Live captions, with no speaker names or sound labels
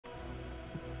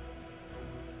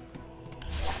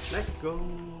Let's go.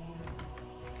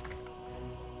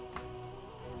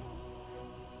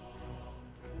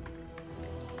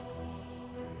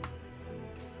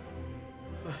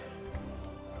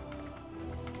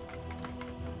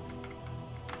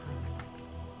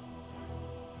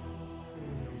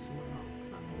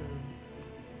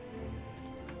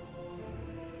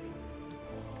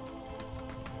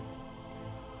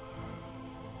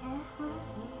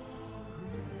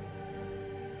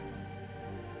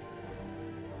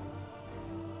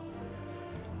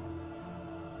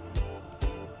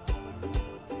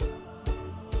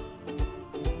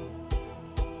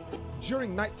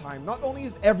 During nighttime, not only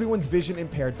is everyone's vision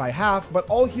impaired by half, but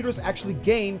all heroes actually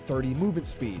gain 30 movement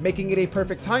speed, making it a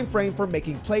perfect time frame for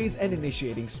making plays and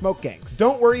initiating smoke ganks.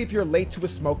 Don't worry if you're late to a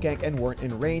smoke gank and weren't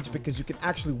in range, because you can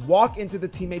actually walk into the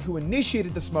teammate who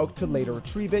initiated the smoke to later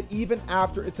retrieve it even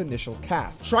after its initial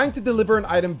cast. Trying to deliver an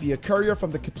item via courier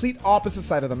from the complete opposite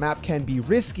side of the map can be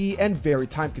risky and very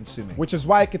time consuming, which is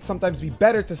why it could sometimes be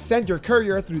better to send your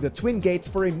courier through the twin gates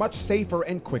for a much safer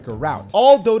and quicker route.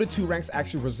 All Dota 2 ranks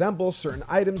actually resemble certain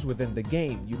items within the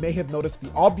game. You may have noticed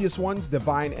the obvious ones,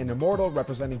 Divine and Immortal,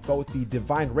 representing both the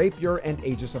Divine Rapier and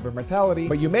Aegis of Immortality,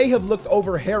 but you may have looked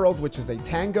over Herald, which is a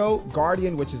Tango,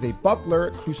 Guardian, which is a Buckler,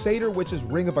 Crusader, which is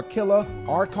Ring of Aquila,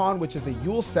 Archon, which is a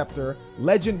Yule Scepter,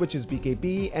 Legend, which is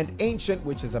BKB, and Ancient,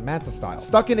 which is a Manta style.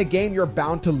 Stuck in a game you're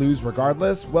bound to lose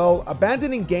regardless? Well,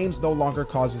 abandoning games no longer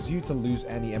causes you to lose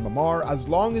any MMR as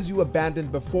long as you abandon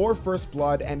before first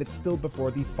blood and it's still before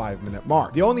the 5-minute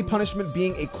mark. The only punishment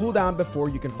being a cooldown before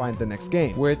you can find the next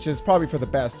game, which is probably for the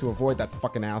best to avoid that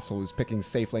fucking asshole who's picking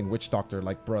safe lane witch doctor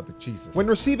like brother Jesus. When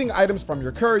receiving items from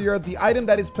your courier, the item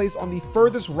that is placed on the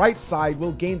furthest right side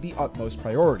will gain the utmost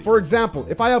priority. For example,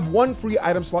 if I have one free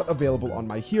item slot available on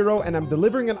my hero and I'm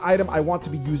delivering an item I want to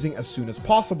be using as soon as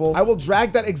possible, I will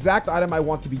drag that exact item I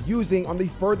want to be using on the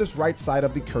furthest right side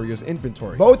of the courier's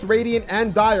inventory. Both Radiant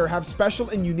and Dire have special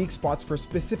and unique spots for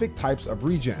specific types of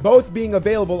regen, both being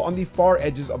available on the far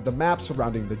edges of the map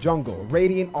surrounding the jungle.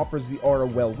 Radiant offers the aura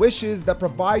Well Wishes that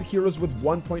provide heroes with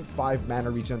 1.5 mana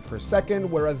regen per second,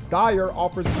 whereas Dire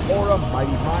offers the aura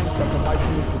Mighty Mind that provides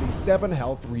heroes with a 7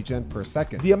 health regen per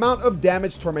second. The amount of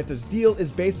damage Tormentors deal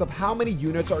is based off how many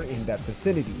units are in that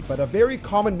vicinity, but a very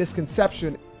common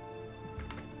misconception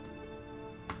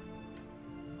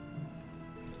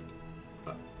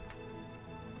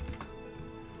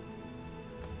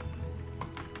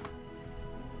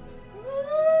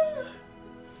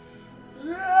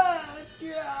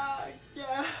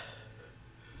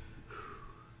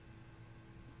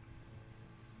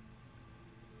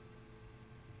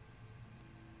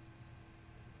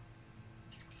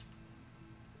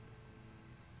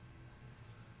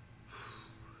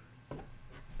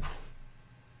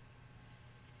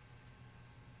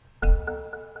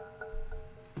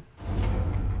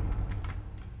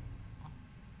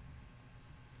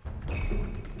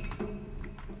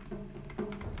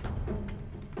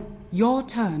Your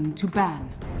turn to ban.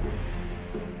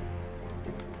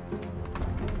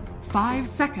 5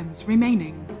 seconds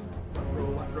remaining.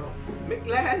 What bro?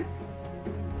 Midland.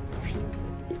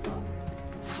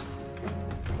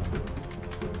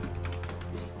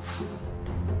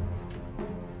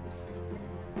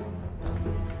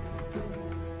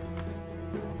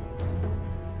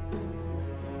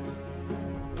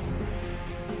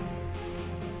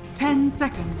 Ten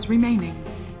seconds remaining.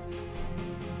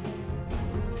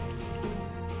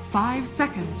 5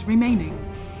 seconds remaining.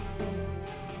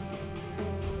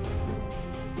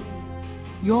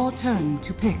 Your turn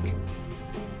to pick.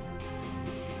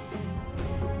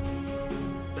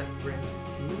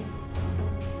 Serenity.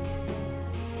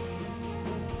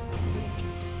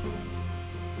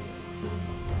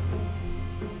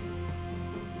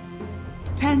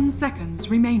 10 seconds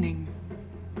remaining.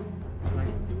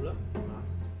 Nice stealer.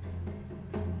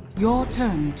 Your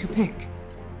turn to pick.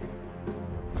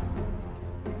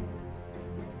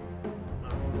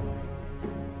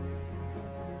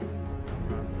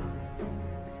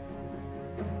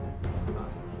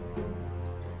 Start.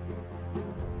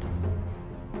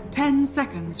 10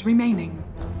 seconds remaining.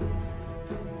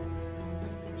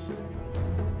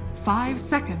 5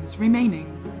 seconds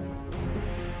remaining.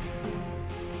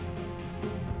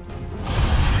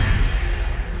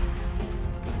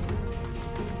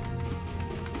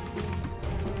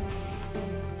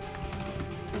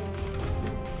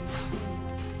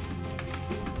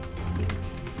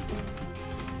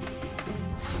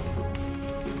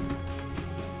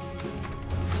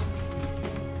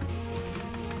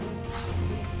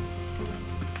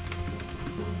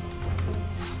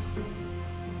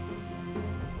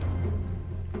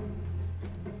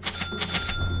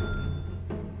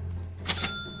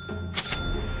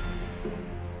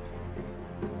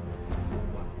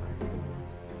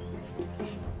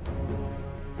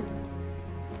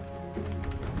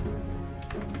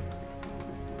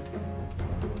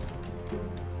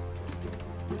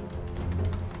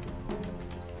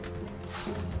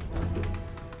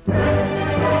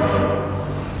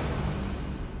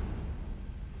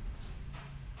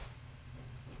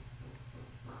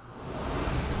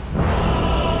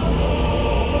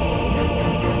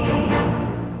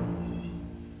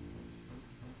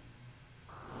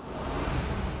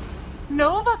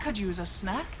 could use a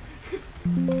snack.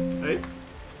 Hey.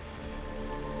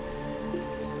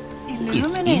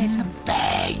 It's in Illuminate. the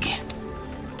bag.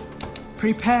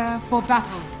 Prepare for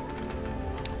battle.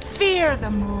 Fear the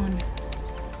moon.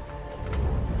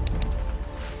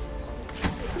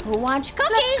 Who wants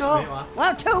cookies? Let's go.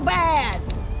 Well, too bad.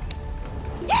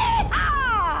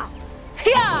 Yeehaw!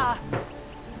 Yeah.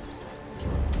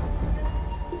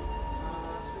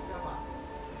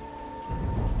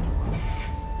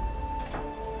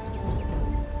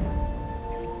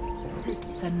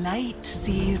 The night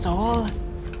sees all.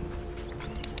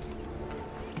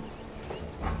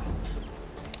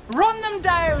 Run them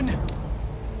down!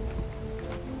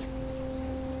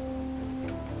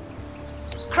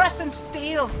 Crescent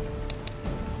steel.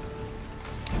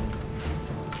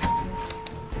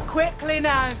 Quickly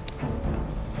now.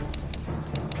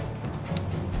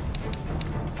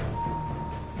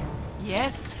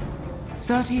 Yes.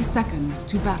 30 seconds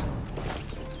to battle.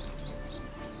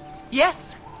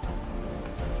 Yes.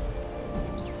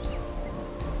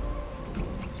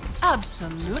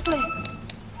 Absolutely.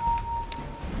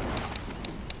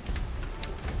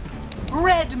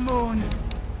 Red moon.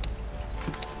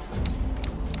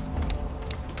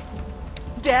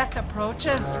 Death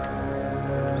approaches.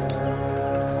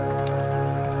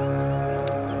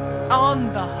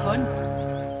 On the hunt.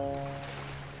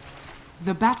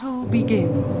 The battle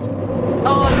begins.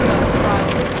 On the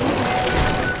prowl.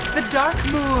 The dark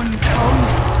moon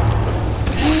comes.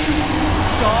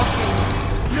 Stalking.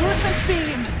 Lucent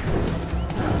beam.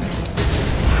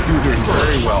 You're doing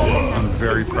very well. I'm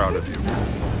very proud of you.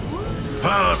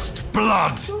 First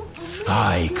blood.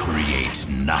 I create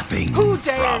nothing Who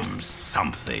from dares?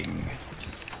 something.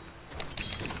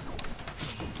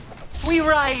 We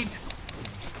ride.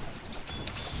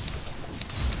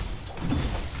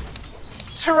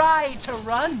 Try to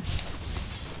run.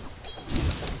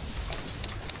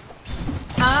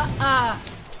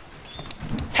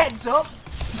 Heads up.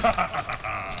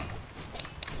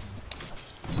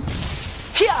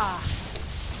 Yeah.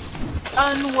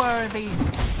 Unworthy.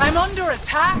 I'm under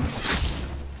attack.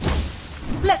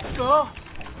 Let's go.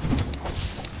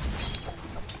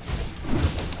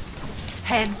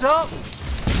 Heads up.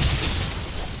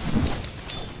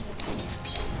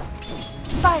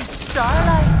 By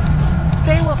starlight,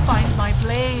 they will find my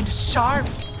blade sharp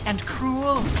and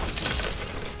cruel.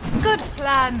 Good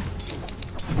plan.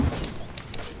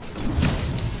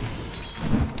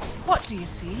 What do you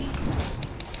see?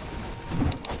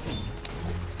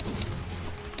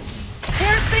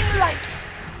 Piercing light.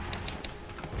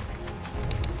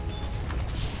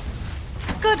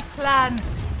 Good plan.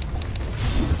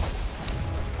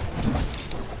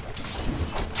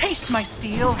 Taste my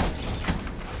steel.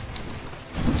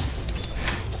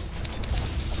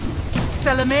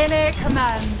 Salamene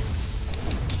commands.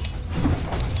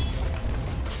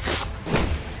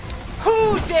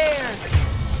 Who dares?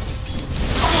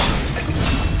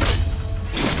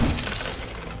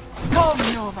 Come,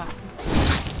 Nova.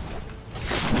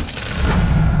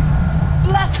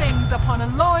 Blessings upon a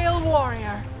loyal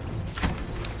warrior.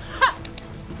 Ha!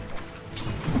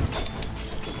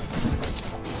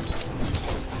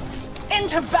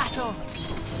 Into battle,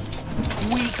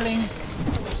 weakling.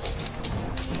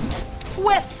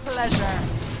 With pleasure.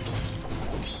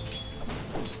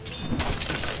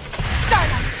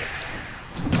 Starlight.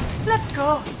 Let's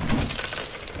go.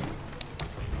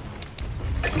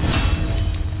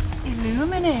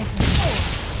 Illuminating.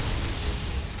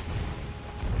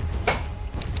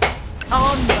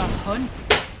 On the hunt.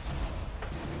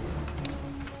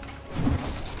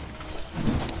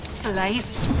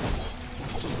 Slice.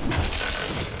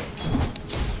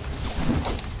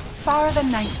 Far the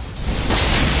night.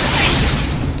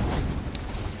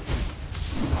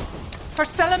 For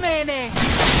Salamene.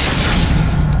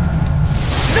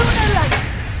 Lunar light.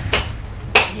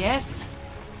 Yes.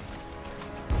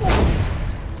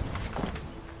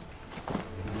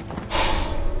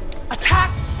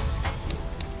 Attack.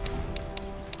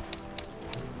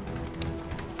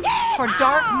 For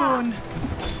dark moon.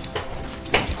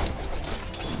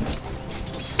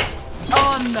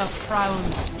 On the prowl.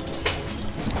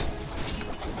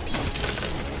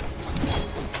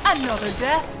 Another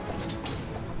death.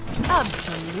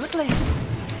 Absolutely.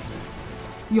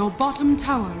 Your bottom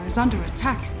tower is under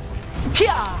attack.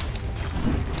 Yeah.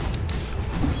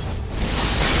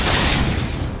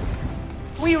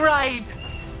 We ride.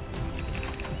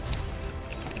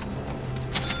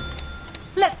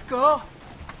 Let's go.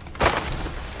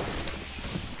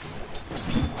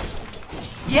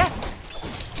 Yes.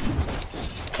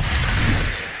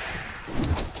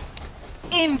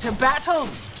 Into battle.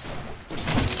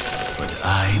 But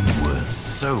I'm worth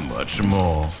so much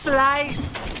more.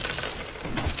 Slice.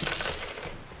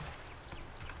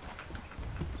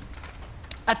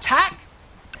 Attack.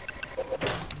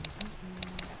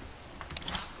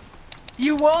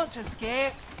 You won't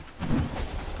escape.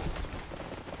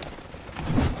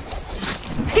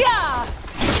 Yeah.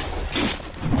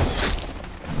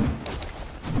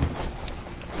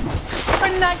 For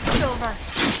Night Silver.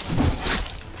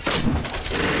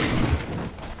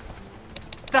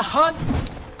 The hunt.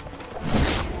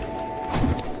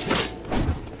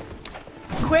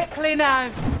 Quickly now.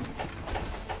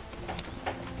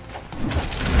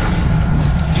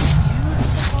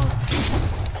 Beautiful.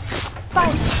 By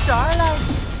starlight.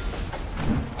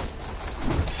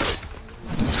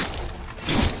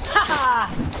 Ha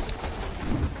ha.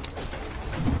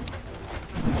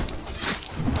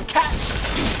 Catch.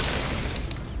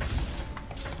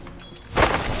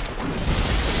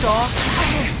 Stalk.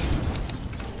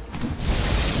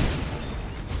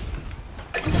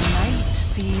 The night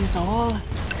sees all.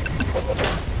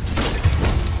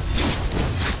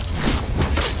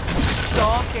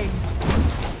 Stalking.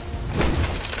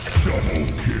 Double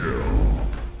kill.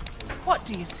 What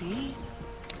do you see?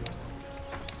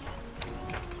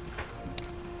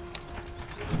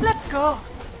 Let's go.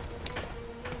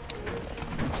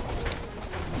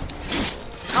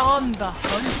 On the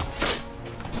hunt.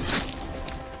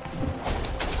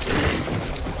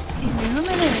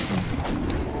 Illuminating.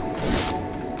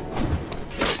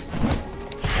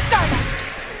 Starlight.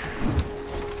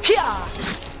 Here.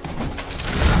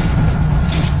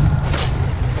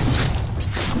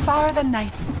 Far the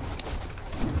night.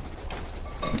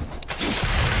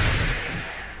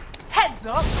 Heads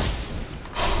up.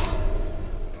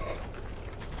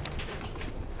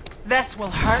 This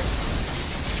will hurt.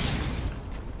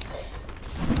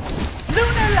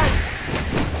 Lunar light.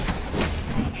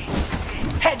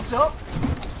 Heads up.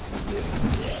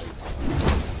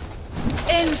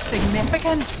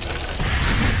 Insignificant.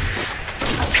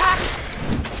 Attack.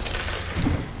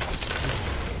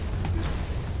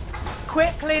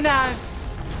 Quickly now.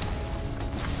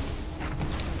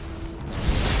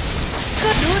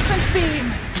 Good lucent beam.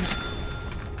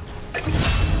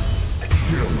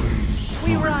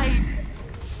 We ride.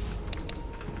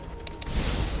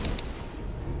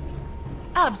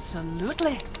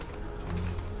 Absolutely.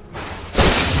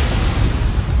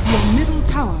 Your middle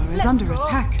tower is Let's under go.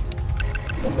 attack.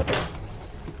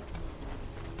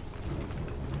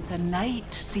 The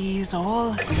night sees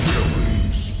all.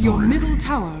 Your middle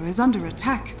tower is under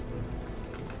attack.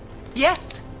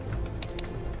 Yes.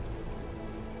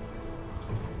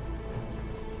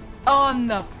 On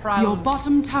the prowl. Your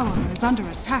bottom tower is under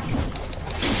attack.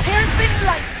 Piercing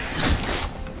light.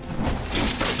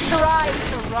 Try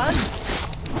to run.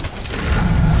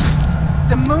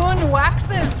 The moon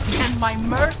waxes and my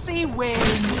mercy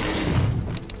wanes.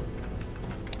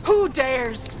 Who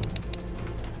dares?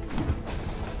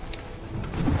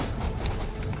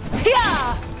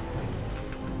 Yeah!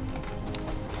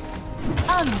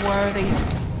 Unworthy.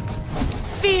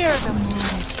 Fear the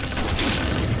moon.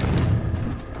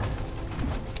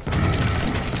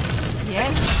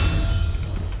 Yes.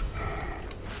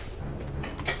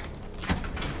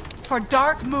 For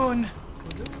dark moon.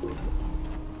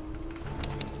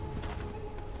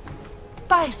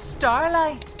 By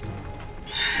starlight.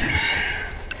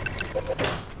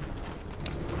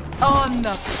 On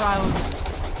the prowl.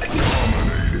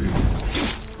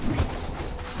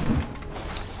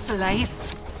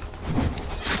 Slice.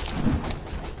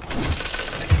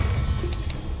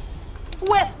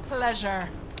 With pleasure.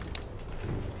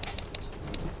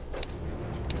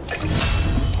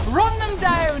 Run them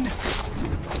down.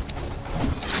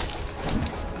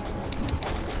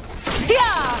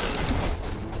 Yeah.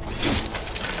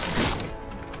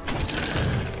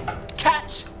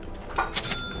 Catch.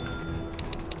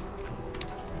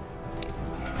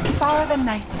 Far the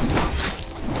night.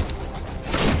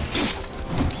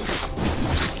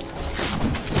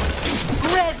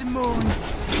 Red moon.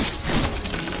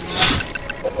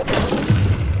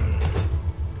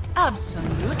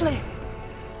 Absolutely.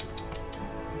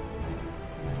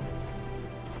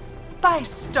 By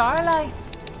starlight.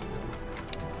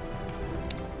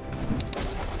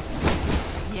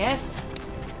 Yes.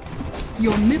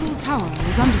 Your middle tower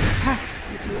is under attack.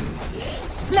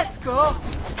 Let's go.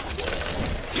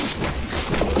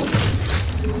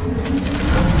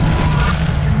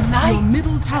 Night Your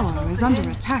middle tower settles is under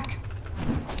in. attack.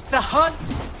 The hunt.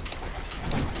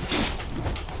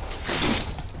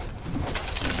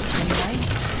 The night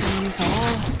sees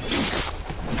all.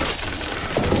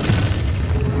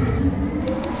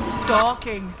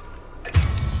 Stalking.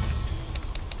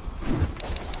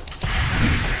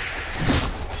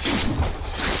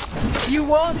 You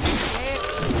won't escape.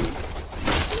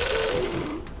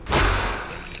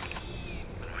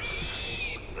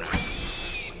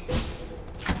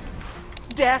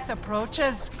 Death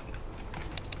approaches.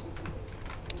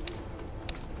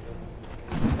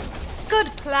 Good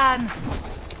plan.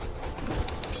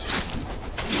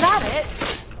 Is that it?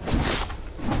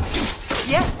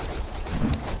 Yes.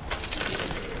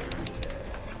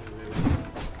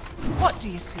 What do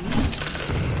you see?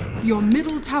 Your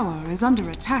middle tower is under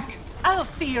attack. I'll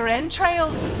see your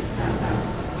entrails.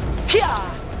 Hyah!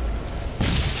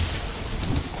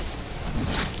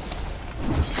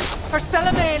 For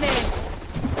Salamene.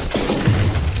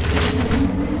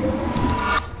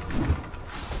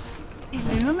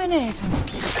 Illuminating.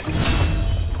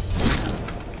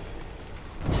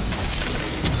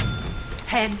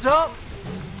 Heads up.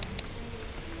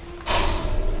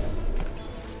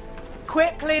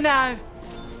 Quickly now.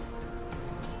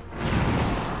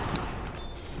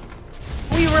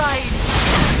 We ride.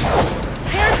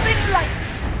 Piercing light.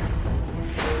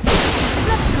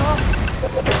 Let's go.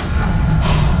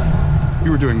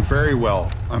 You were doing very well.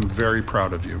 I'm very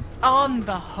proud of you. On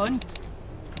the hunt.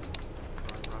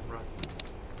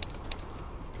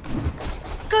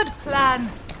 Good plan.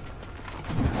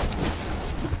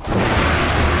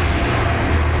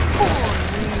 Poor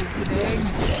wee thing.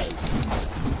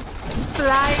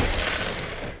 Slice.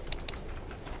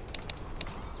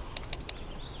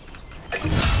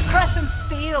 Crescent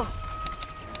steel.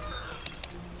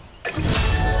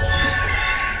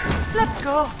 Let's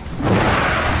go.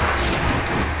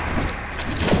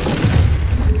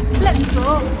 Let's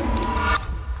go.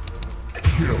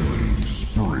 Killing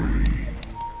spree.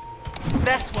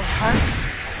 This will hurt.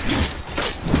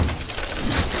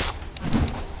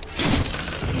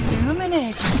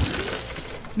 Illuminating.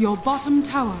 Your bottom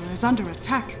tower is under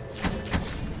attack.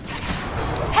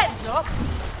 Heads up.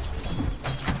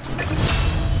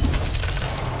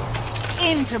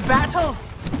 Into battle.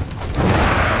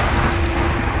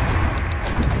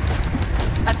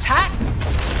 Attack.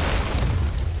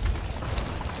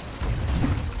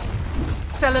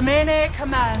 Salamene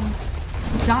commands.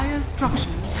 Dire's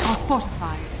structures are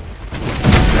fortified.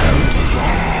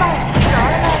 By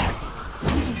starlight.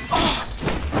 Oh.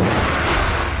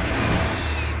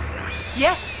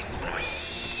 Yes.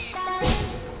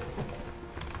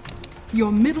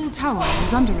 Your middle tower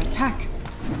is under attack.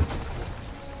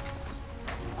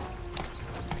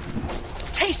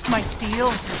 Taste my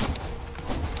steel.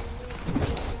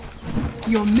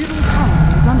 Your middle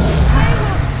tower is under They attack.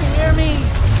 will fear me.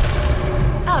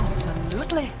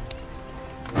 Absolutely.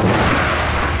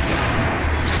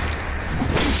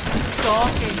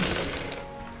 Stalking.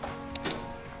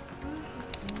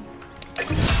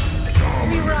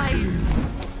 We ride.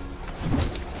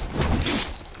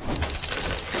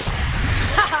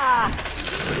 Haha!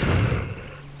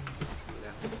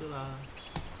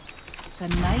 The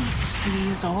night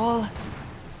sees all.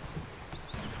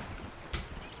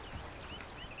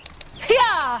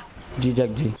 Yeah!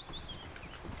 Jijagji.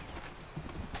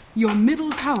 Your middle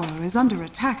tower is under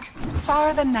attack.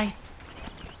 For the night.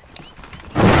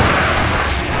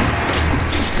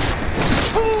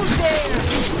 Who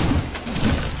dares?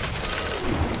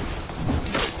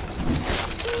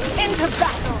 Into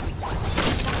battle.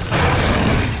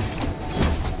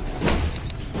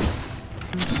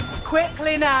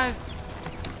 Quickly now.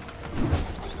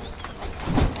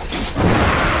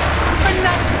 For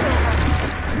night silver.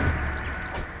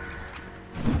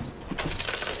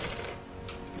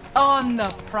 On the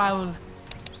prowl.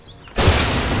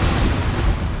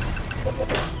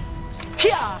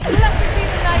 Here, blessed be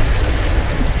the night.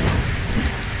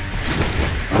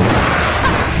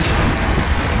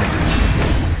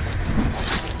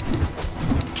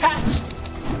 Catch.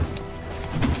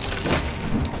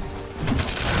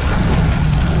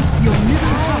 Your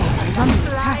middle tower is under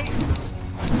attack. Slice.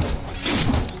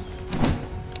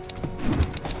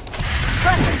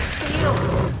 Crescent steel.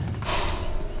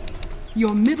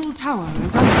 Your middle tower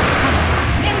is under attack.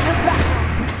 Into battle.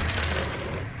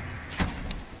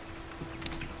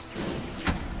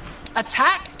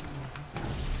 Attack.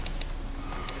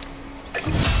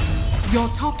 Your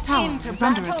top tower Into is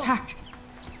under battle. attack.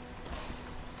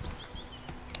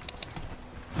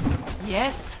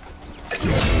 Yes. Your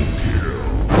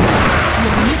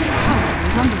middle tower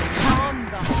is under attack. On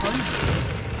the hunt.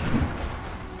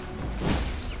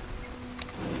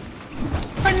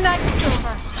 For night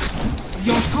silver.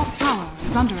 Your top tower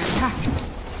is under attack.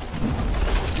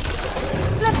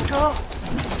 Let's go.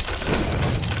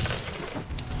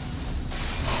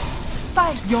 By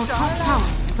Your top starlight. tower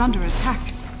is under attack.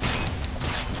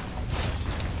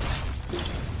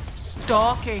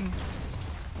 Stalking.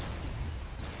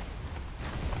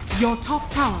 Your top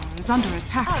tower is under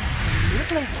attack.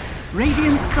 Absolutely.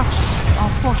 Radiant structures are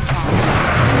fortified.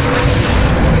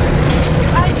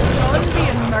 I'm done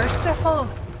being merciful.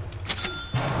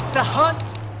 The hunt.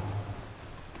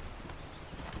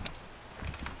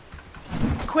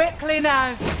 Quickly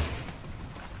now.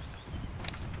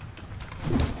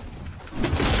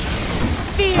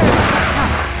 Fear.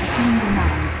 Tower has been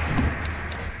denied.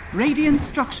 Radiant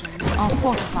structures are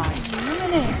fortified.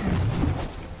 Illuminating.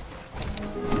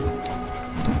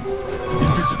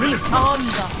 Invisibility. On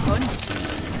the hunt.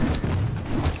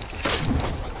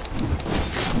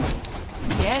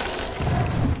 Yes.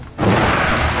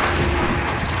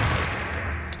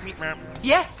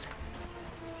 Yes.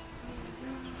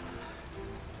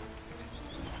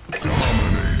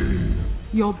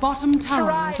 Your bottom tower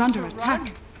Try is under to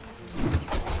attack.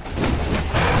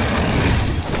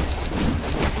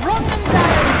 Run them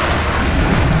down.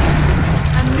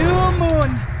 A new moon.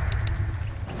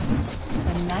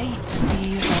 The night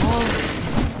sees all.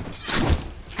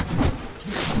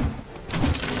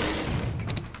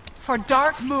 For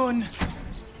dark moon.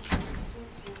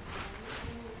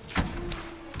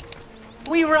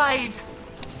 We ride.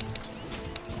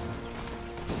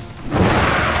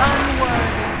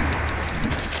 Unworthy.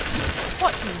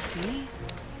 What do you see?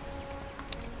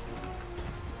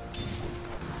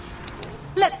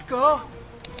 Let's go.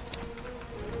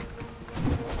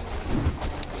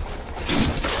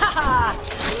 Ha ha.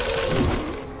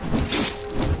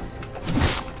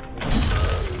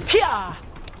 Pia.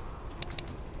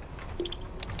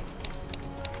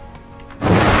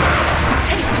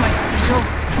 Taste my steel.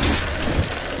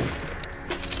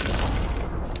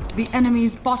 The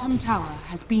enemy's bottom tower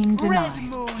has been Red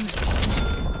denied. moon.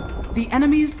 The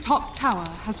enemy's top tower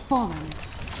has fallen.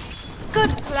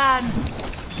 Good plan.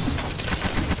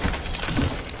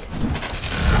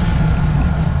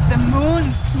 The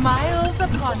moon smiles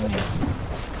upon me.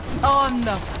 On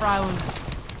the prowl.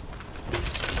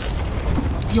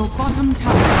 Your bottom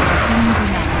tower has been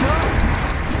denied.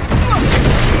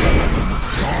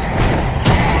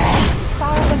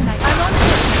 Far the night. I'm under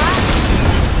attack.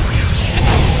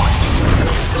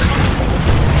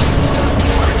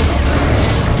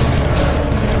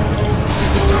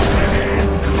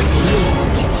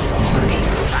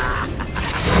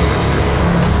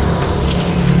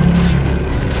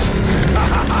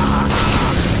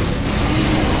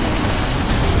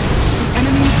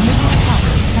 Enemy's middle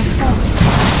tower has fallen.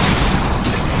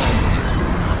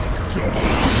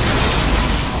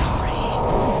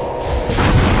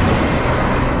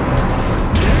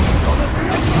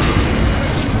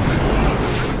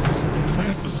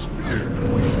 The spirit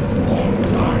waits a long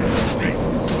time for this.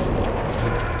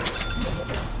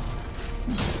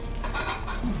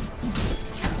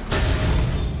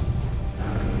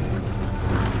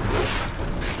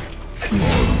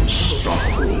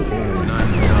 When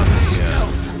I'm done here,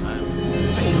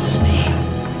 fails me.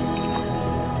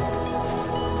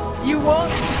 You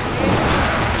won't escape.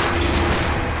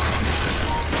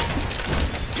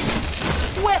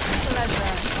 With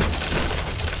pleasure.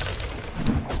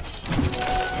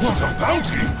 What a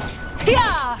bounty!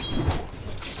 Yeah.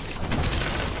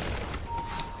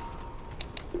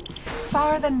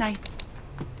 Far the night.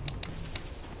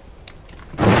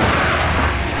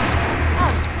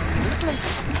 Absolutely.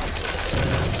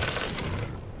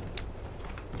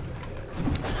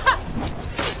 Ha!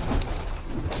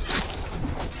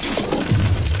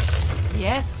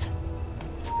 Yes.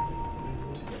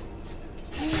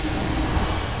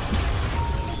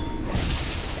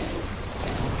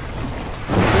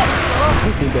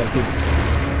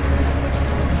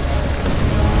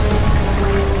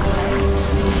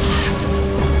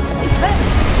 Let's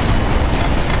go.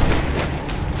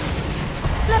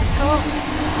 Let's go.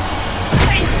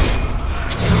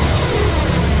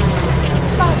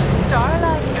 By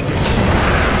starlight.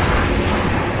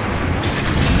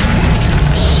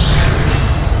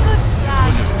 Good plan.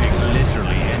 Could have picked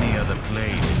literally any other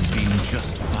blade and been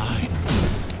just fine.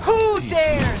 Who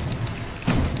dares?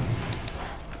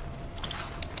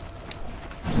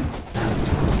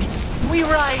 We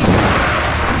ride.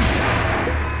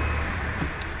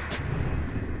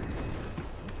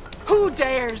 Who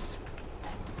dares?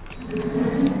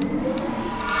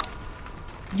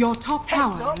 Your top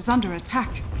Heads tower up. is under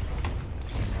attack.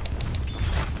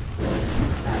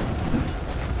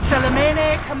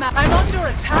 Salamene command. I'm under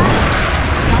attack.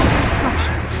 Dire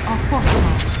structures are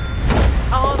fortified.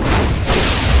 On.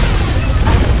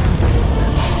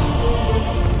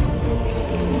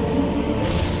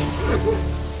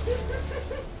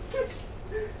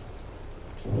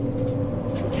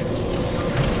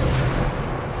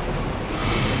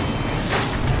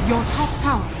 Your top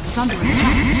tower is under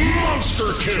attack.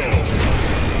 Monster kill!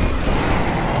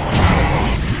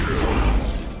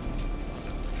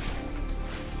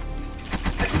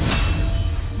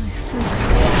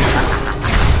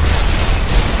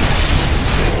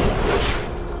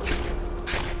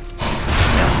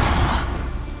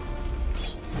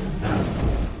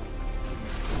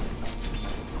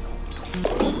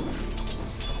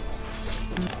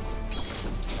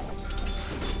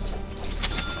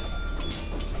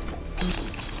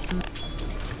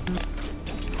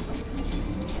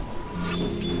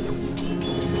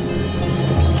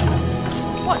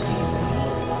 What do you see?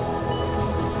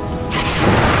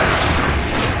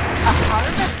 A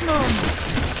harvest moon.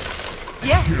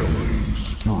 Yes.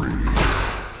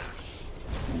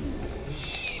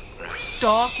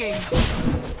 Stalking.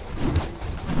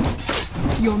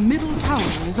 Your middle tower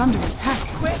is under attack.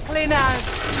 Quickly now.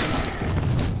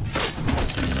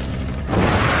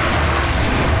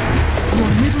 Your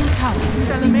middle tower has been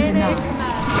Salamene denied. command.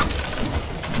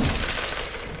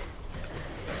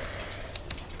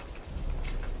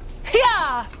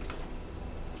 Hiya!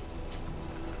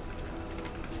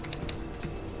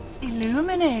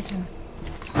 Illuminating.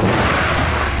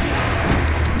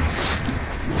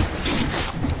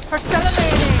 For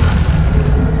Salamene.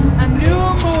 A new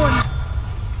moon.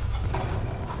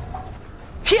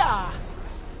 Hiya!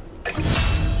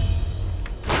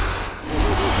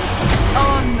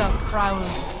 On the prowl.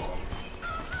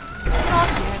 Not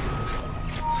yet.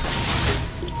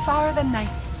 Far the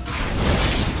night.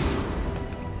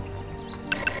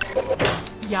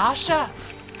 Yasha.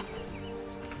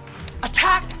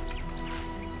 Attack!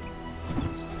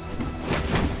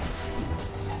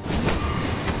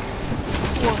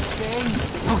 Poor thing.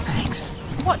 Oh, thanks.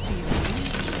 What do you see?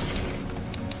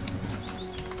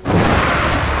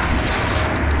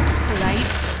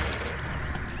 Slice.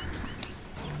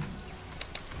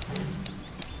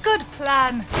 Good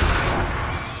plan.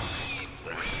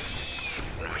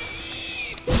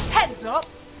 Heads up.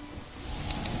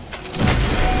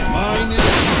 Mine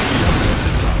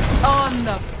is On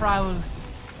the prowl.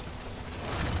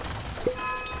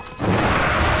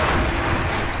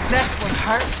 This will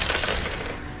hurt.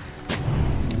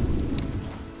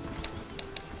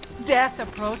 Death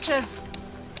approaches.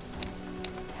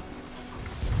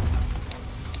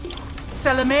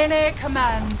 Salamene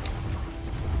commands.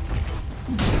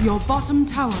 Your bottom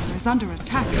tower is under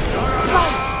attack. By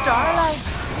starlight.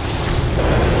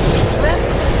 Clip.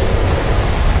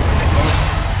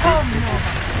 Come Nova.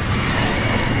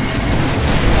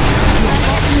 Your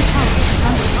bottom tower is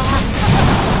under attack.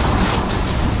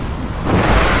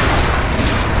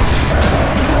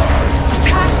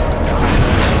 Attack.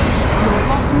 Your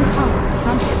bottom tower is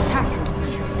under attack.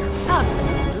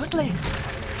 Absolutely.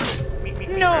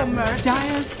 No mercy.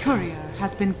 Dire's courier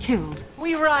has been killed.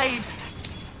 We ride.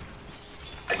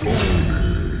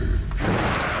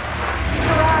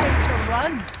 Try to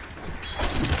run.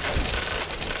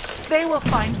 They will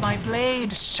find my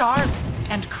blade sharp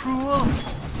and cruel.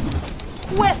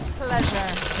 With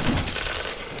pleasure.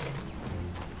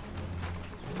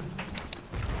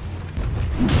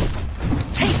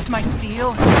 Taste my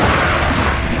steel.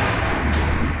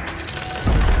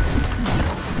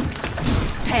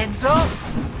 Heads up.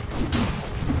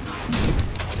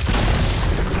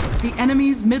 The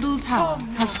enemy's middle tower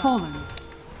has fallen.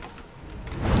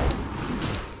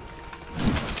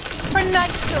 For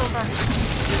night silver.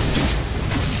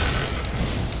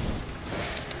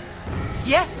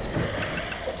 Yes.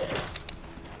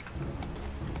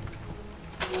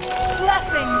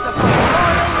 Blessings upon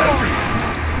royal war.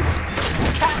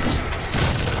 Catch.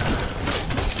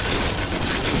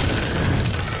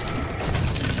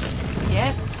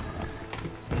 Yes.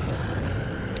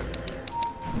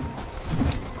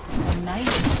 The night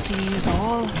sees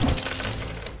all.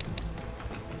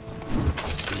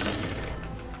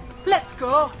 Let's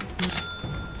go.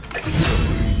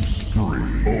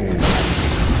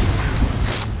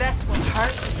 This will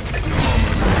hurt.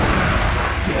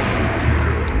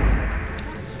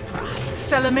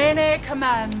 Salamene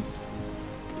commands.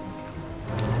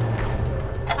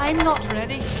 I'm not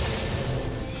ready.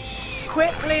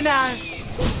 Quickly now. Is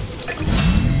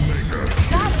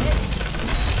that it?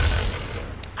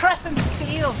 Crescent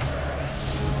steel.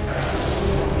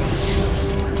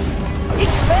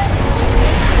 Equip.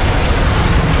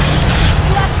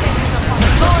 Blessings upon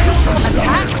loyal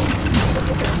attack.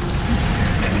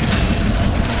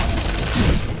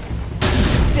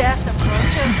 Death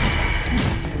approaches.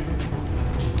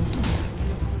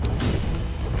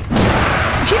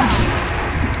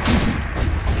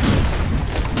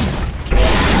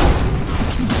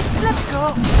 Let's go.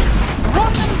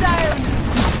 Run them down.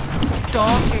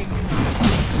 Stalking.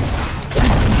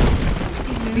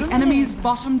 The enemy's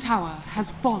bottom tower has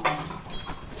fallen.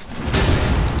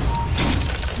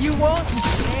 You won't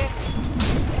escape.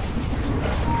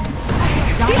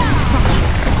 Dire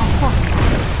structures are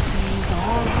fortified. Seize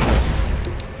all.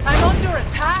 I'm under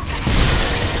attack.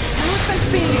 Lucent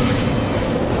beam.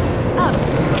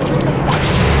 Absolutely.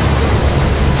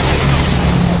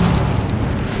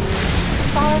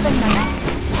 Farther now.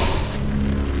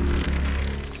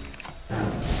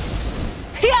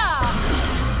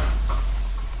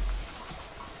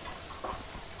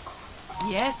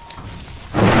 Yes.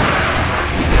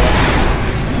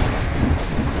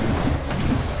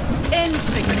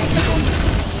 Insignificant.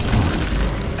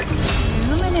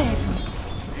 Illuminating.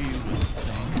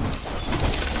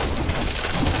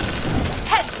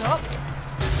 Heads up.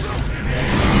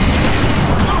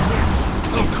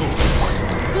 Of course.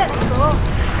 Let's go.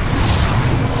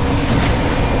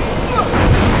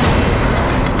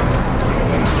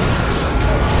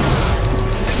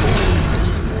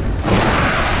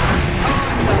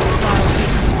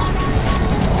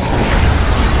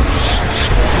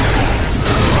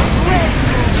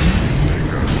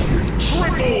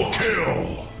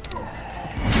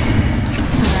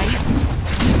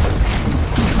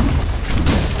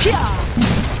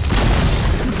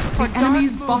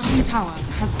 Enemy's bottom tower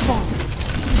has fallen.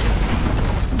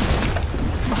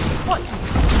 What is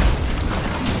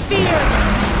fear?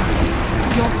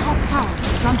 Your top tower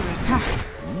is under attack.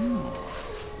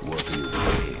 What are you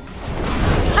playing?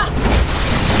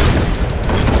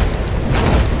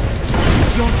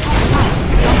 Your top tower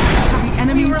is under attack. The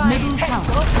enemy's middle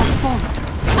tower has fallen.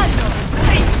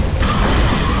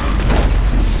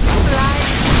 Slide.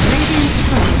 Radiant's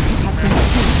turret has been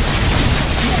killed.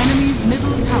 The enemy's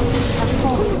middle tower has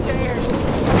fallen. Who dares?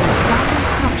 Dire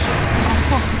structures are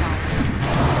fortified.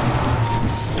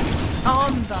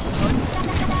 On the hood.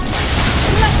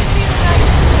 Let's be nice.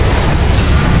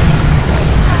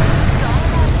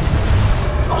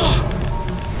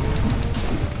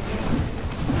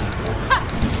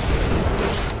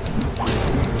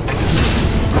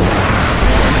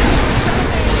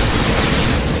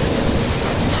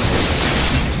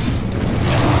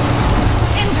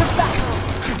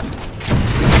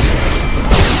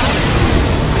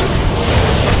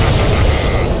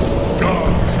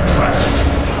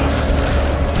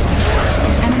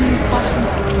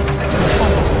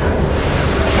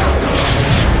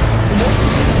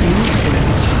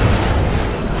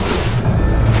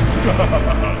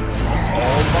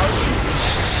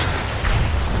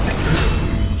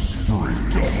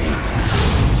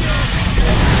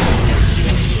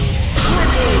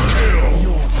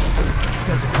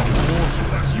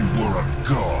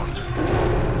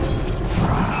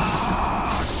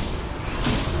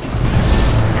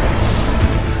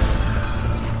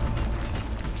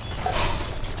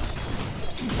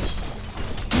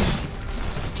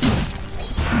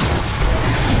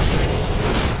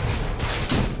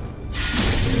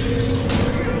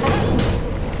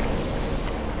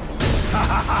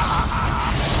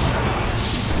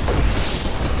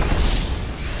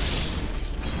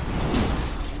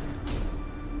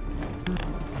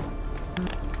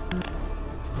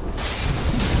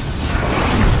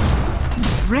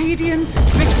 Radiant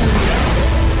victory.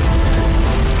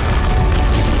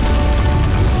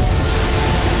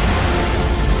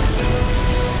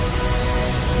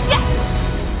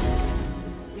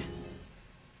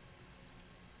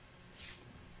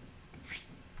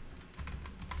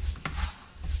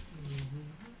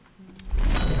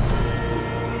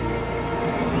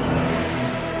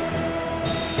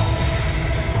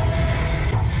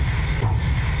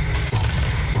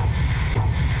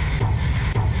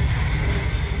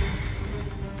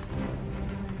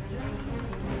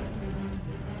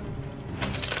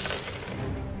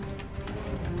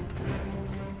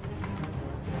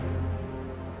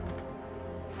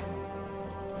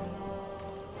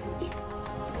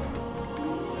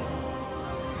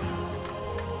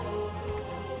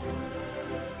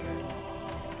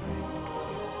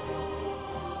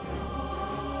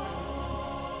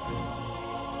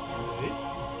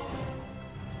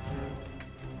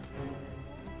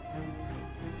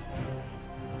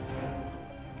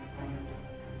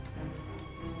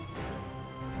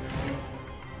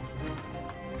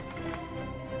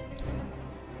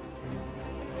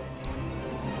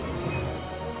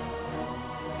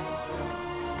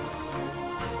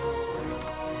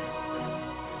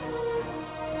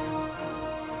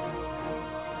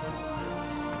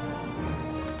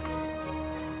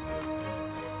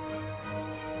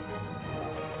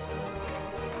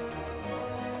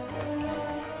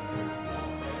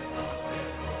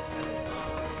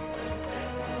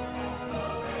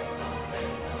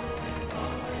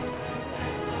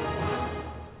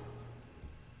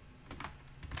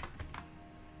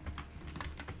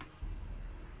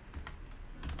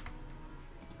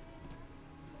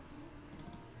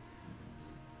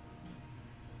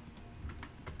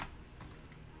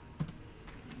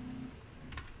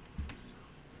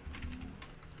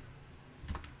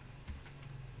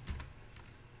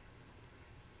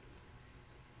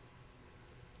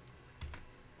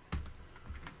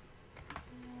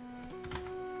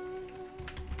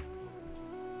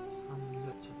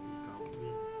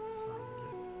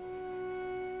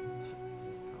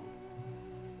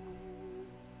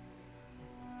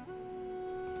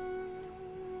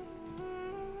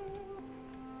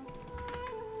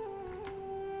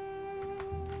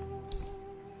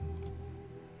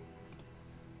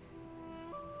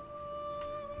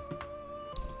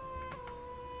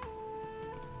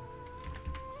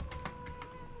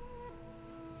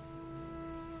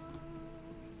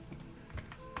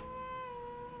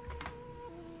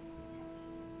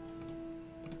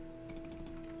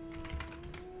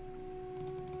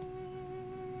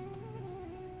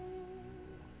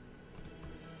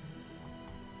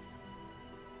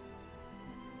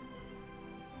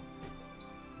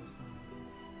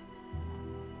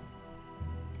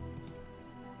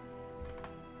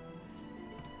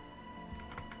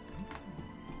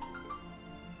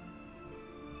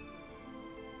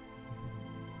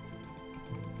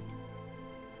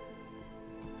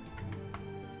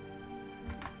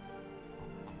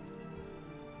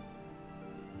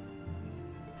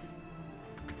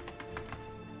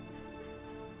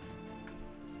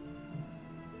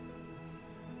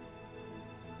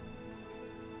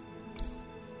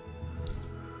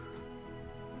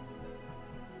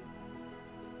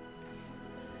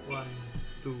 1,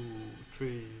 2,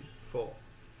 3, 4,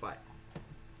 5.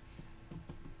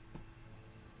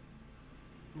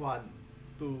 1,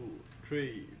 2,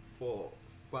 3, 4,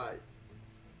 5.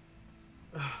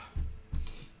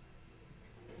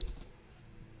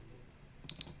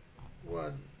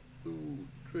 1, 2,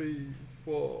 3,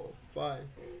 4, 5.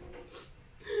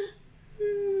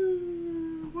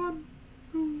 1,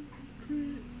 2,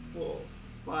 3, 4,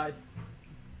 5.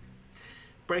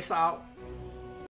 Brace out.